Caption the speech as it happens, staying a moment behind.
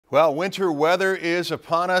Well, winter weather is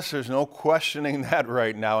upon us. There's no questioning that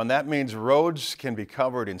right now, and that means roads can be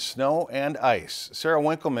covered in snow and ice. Sarah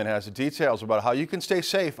Winkleman has the details about how you can stay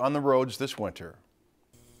safe on the roads this winter.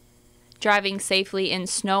 Driving safely in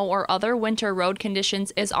snow or other winter road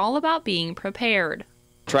conditions is all about being prepared.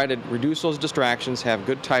 Try to reduce those distractions, have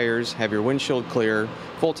good tires, have your windshield clear,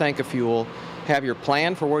 full tank of fuel, have your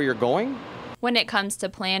plan for where you're going. When it comes to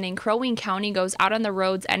planning, Crow Wing County goes out on the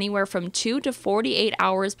roads anywhere from 2 to 48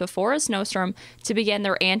 hours before a snowstorm to begin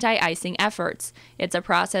their anti-icing efforts. It's a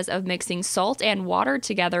process of mixing salt and water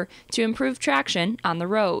together to improve traction on the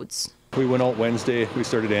roads. We went out Wednesday. We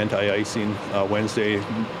started anti-icing Wednesday,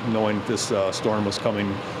 knowing this storm was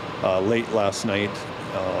coming late last night,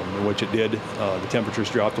 in which it did. The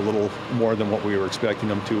temperatures dropped a little more than what we were expecting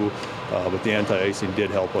them to, but the anti-icing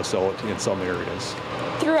did help us out in some areas.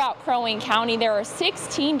 Throughout Crow Wing County, there are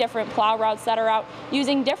 16 different plow routes that are out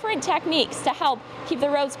using different techniques to help keep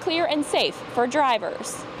the roads clear and safe for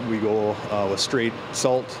drivers. We go with straight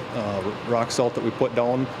salt, rock salt that we put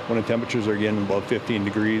down when the temperatures are getting above 15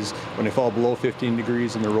 degrees. When they fall below 15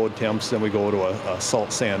 degrees in the road temps, then we go to a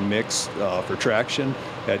salt sand mix for traction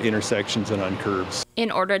at intersections and on curbs.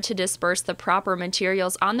 In order to disperse the proper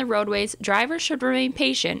materials on the roadways, drivers should remain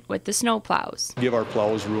patient with the snow plows. Give our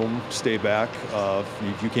plows room, stay back.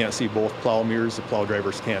 If you can't see both plow mirrors, the plow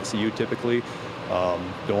drivers can't see you typically.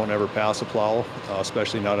 Don't ever pass a plow,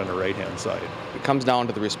 especially not on the right-hand side. It comes down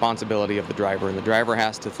to the responsibility of the driver, and the driver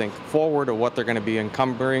has to think forward of what they're going to be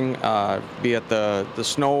encumbering, be it the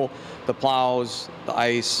snow, the plows, the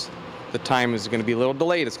ice. The time is going to be a little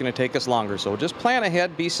delayed. It's going to take us longer. So just plan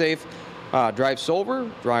ahead, be safe, drive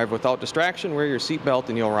sober, drive without distraction, wear your seatbelt,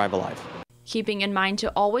 and you'll arrive alive. Keeping in mind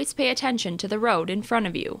to always pay attention to the road in front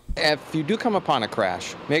of you. If you do come upon a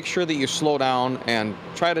crash, make sure that you slow down and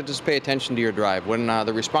try to just pay attention to your drive. When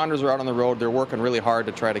the responders are out on the road, they're working really hard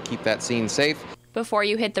to try to keep that scene safe. Before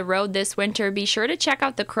you hit the road this winter, be sure to check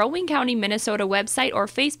out the Crow Wing County, Minnesota website or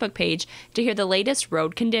Facebook page to hear the latest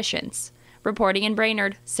road conditions. Reporting in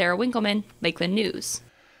Brainerd, Sarah Winkleman, Lakeland News.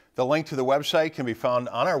 The link to the website can be found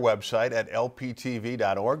on our website at lptv.org/news.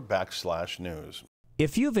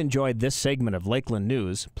 If you've enjoyed this segment of Lakeland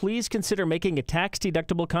News, please consider making a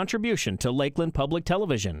tax-deductible contribution to Lakeland Public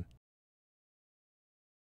Television.